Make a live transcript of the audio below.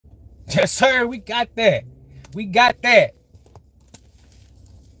Yes, sir. We got that. We got that.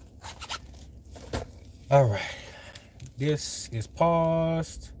 All right. This is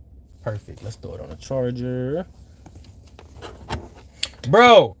paused. Perfect. Let's throw it on the charger.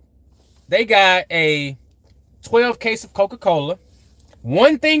 Bro, they got a 12 case of Coca-Cola,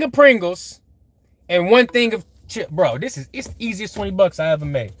 1 thing of Pringles, and 1 thing of chip. Bro, it's the easiest 20 bucks I ever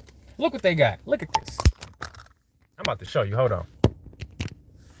made. Look what they got. Look at this. I'm about to show you. Hold on.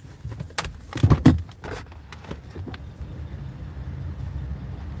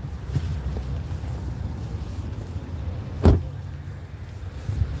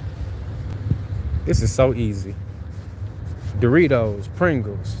 This is so easy. Doritos,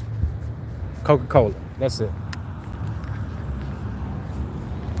 Pringles, Coca-Cola. That's it.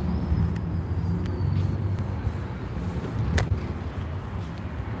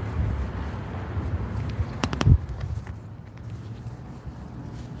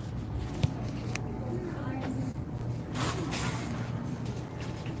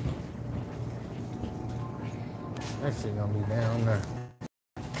 That shit gonna be down there.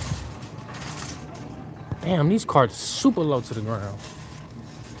 Damn, these carts super low to the ground.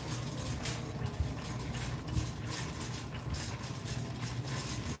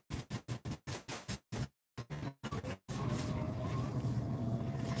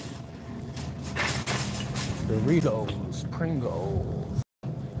 Doritos, Pringles.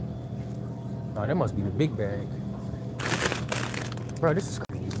 Oh, that must be the big bag. Bro, this is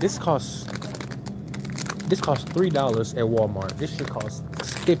crazy. This costs $3 at Walmart. This shit costs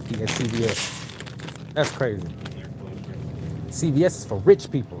 $50 at CVS. That's crazy. CVS is for rich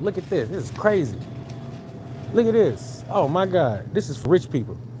people. Look at this. This is crazy. Look at this. Oh my God. This is for rich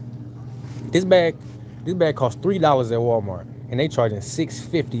people. This bag costs $3 at Walmart, and they charging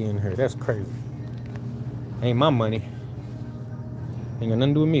 $6.50 in here. That's crazy. Ain't my money. Ain't got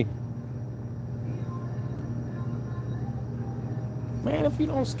nothing to do with me. Man, if you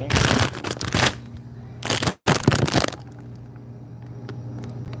don't scan.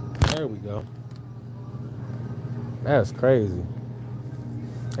 There we go. That's crazy.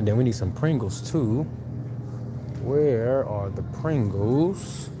 And then we need some Pringles too. Where are the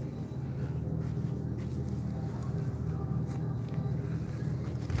Pringles?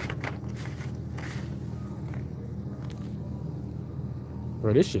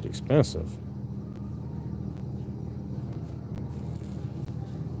 Bro, this shit expensive.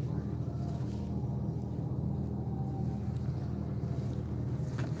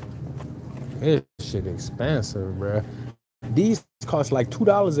 This shit expensive, bro. These cost like $2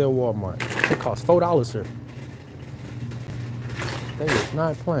 at Walmart. It costs $4 here. They is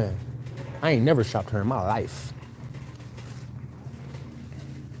not playing. I ain't never shopped here in my life.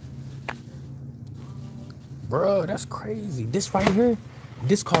 Bro, that's crazy. This right here,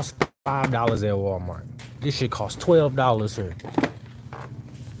 this costs $5 at Walmart. This shit costs $12 here.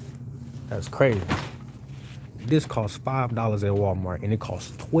 That's crazy. This costs $5 at Walmart, and it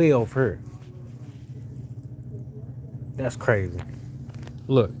costs $12 here. That's crazy.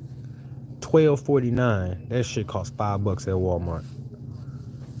 Look, $12.49. That shit costs $5 at Walmart.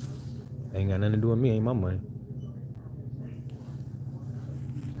 Ain't got nothing to do with me. Ain't my money.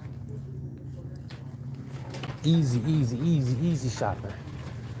 Easy shopping.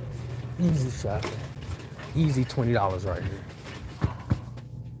 Easy shopping. Easy $20 right here.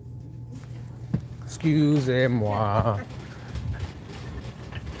 Excusez-moi.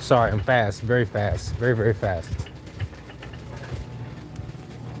 Sorry, I'm fast. Very fast. Very, very fast.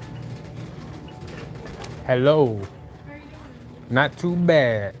 Hello. How are you doing? Not too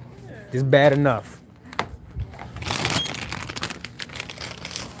bad. Just bad enough.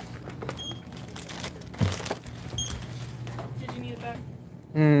 Did you need it back?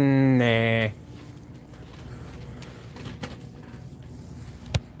 Nah.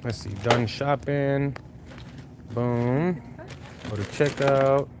 Let's see. Done shopping. Boom. Go to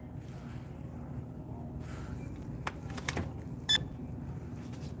checkout.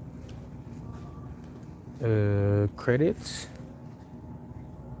 Credits.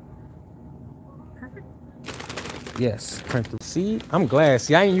 Perfect. Yes, print the receipt. I'm glad.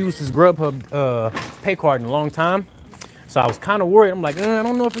 See, I ain't used this Grubhub pay card in a long time, so I was kind of worried. I'm like, I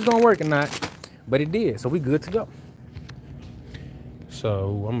don't know if it's gonna work or not, but it did. So we good to go.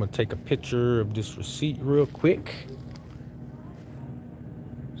 So I'm gonna take a picture of this receipt real quick.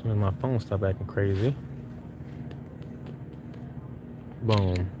 So when my phone stop acting crazy.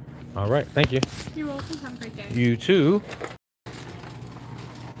 Boom. All right, thank you. You're welcome. Have a great day. You too.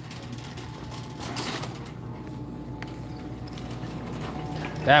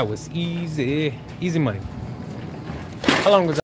 That was easy. Easy money. How long was that?